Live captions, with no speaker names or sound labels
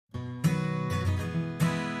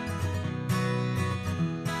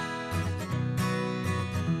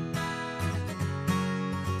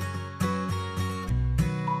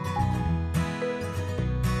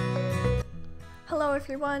Hello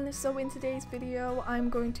everyone, so in today's video I'm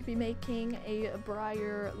going to be making a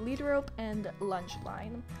Breyer lead rope and lunge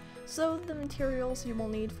line. So the materials you will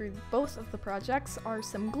need for both of the projects are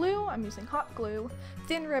some glue, I'm using hot glue,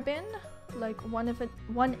 thin ribbon, like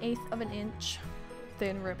 1/8 of an inch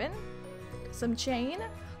thin ribbon, some chain,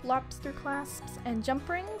 lobster clasps and jump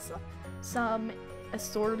rings, some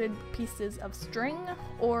assorted pieces of string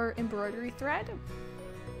or embroidery thread,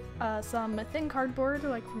 some thin cardboard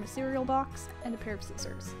like from a cereal box, and a pair of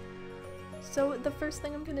scissors. So the first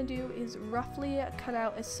thing I'm going to do is roughly cut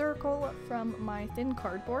out a circle from my thin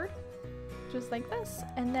cardboard, just like this,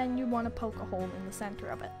 and then you want to poke a hole in the center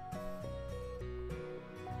of it.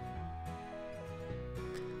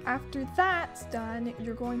 After that's done,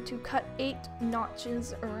 you're going to cut 8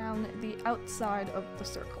 notches around the outside of the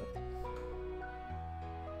circle.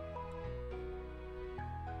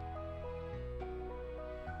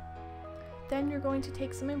 Then you're going to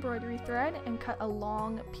take some embroidery thread and cut a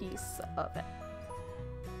long piece of it.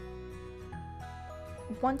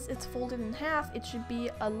 Once it's folded in half, it should be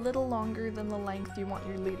a little longer than the length you want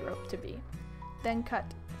your lead rope to be. Then cut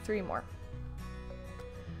 3 more.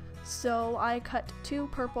 So I cut 2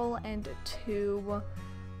 purple and 2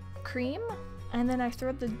 cream, and then I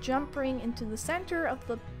thread the jump ring into the center of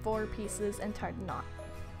the 4 pieces and tied a knot.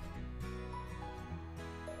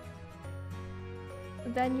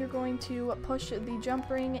 Then you're going to push the jump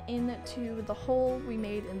ring into the hole we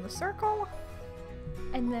made in the circle,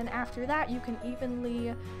 and then after that you can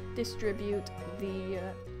evenly distribute the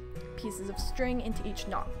pieces of string into each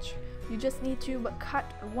notch. You just need to cut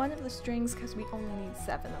one of the strings because we only need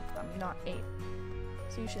 7 of them, not 8.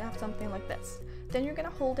 So you should have something like this. Then you're going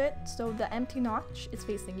to hold it so the empty notch is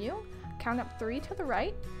facing you, count up 3 to the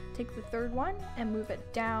right, take the 3rd one and move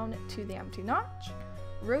it down to the empty notch.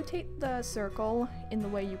 Rotate the circle in the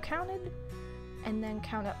way you counted, and then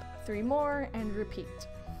count up 3 more and repeat.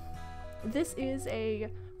 This is a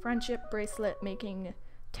friendship bracelet making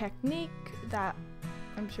technique that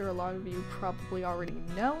I'm sure a lot of you probably already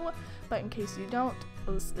know, but in case you don't,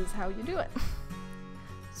 this is how you do it.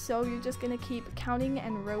 So you're just gonna keep counting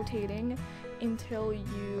and rotating until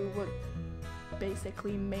you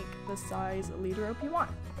basically make the size lead rope you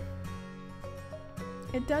want.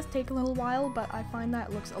 It does take a little while, but I find that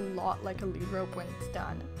it looks a lot like a lead rope when it's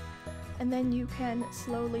done. And then you can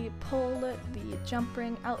slowly pull the jump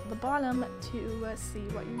ring out the bottom to see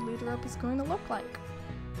what your lead rope is going to look like.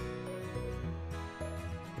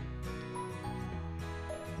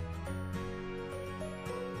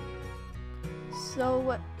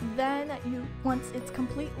 So then once it's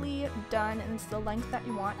completely done and it's the length that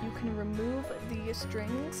you want, you can remove the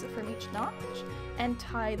strings from each notch and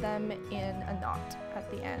tie them in a knot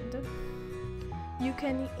at the end. You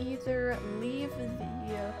can either leave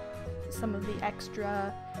some of the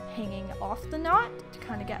extra hanging off the knot to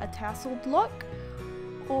kind of get a tasseled look,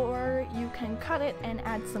 or you can cut it and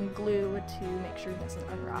add some glue to make sure it doesn't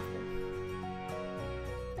unravel.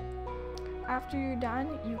 After you're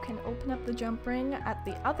done, you can open up the jump ring at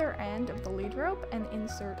the other end of the lead rope and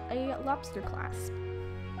insert a lobster clasp.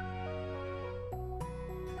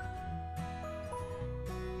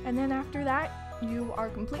 And then after that, you are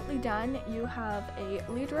completely done. You have a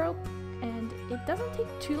lead rope, and it doesn't take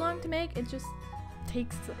too long to make, it just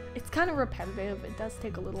takes, it's kind of repetitive, it does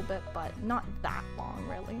take a little bit, but not that long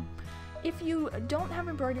really. If you don't have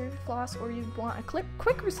embroidery floss or you want a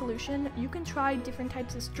quicker solution, you can try different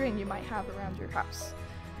types of string you might have around your house.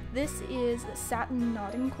 This is satin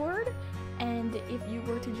knotting cord, and if you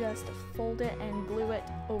were to just fold it and glue it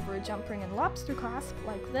over a jump ring and lobster clasp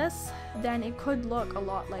like this, then it could look a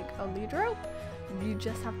lot like a lead rope. You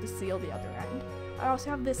just have to seal the other end. I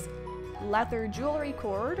also have this leather jewelry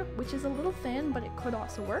cord, which is a little thin, but it could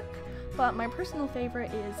also work. But my personal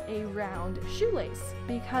favorite is a round shoelace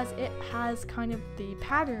because it has kind of the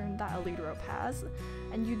pattern that a lead rope has,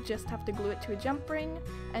 and you just have to glue it to a jump ring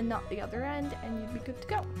and knot the other end and you'd be good to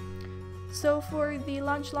go. So for the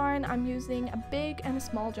lunge line, I'm using a big and a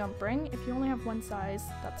small jump ring. If you only have one size,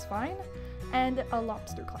 that's fine, and a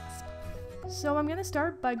lobster clasp. So I'm going to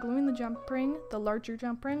start by gluing the jump ring, the larger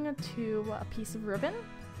jump ring, to a piece of ribbon.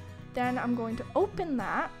 Then I'm going to open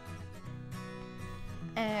that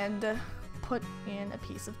and put in a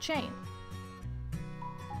piece of chain.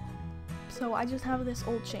 So I just have this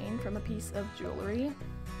old chain from a piece of jewelry.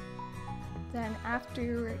 Then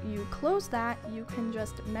after you close that, you can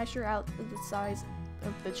just measure out the size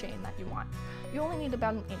of the chain that you want. You only need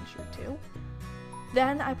about 1 inch or 2.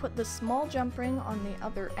 Then I put the small jump ring on the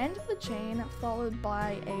other end of the chain, followed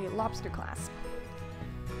by a lobster clasp.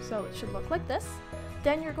 So it should look like this.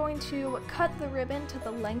 Then you're going to cut the ribbon to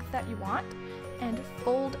the length that you want, and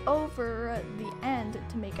fold over the end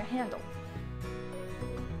to make a handle.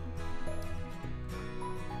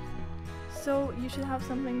 So you should have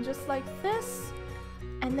something just like this,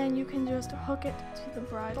 and then you can just hook it to the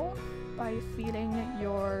bridle by feeding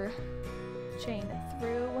your chain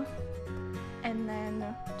through, and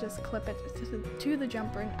then just clip it to the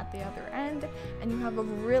jump ring at the other end, and you have a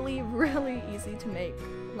really, really easy to make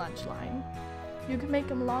lunge line. You can make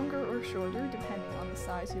them longer or shorter depending on the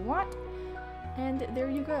size you want, and there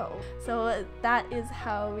you go. So that is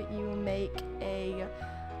how you make a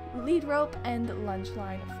lead rope and lunge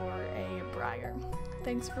line for a Breyer.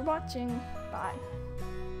 Thanks for watching. Bye.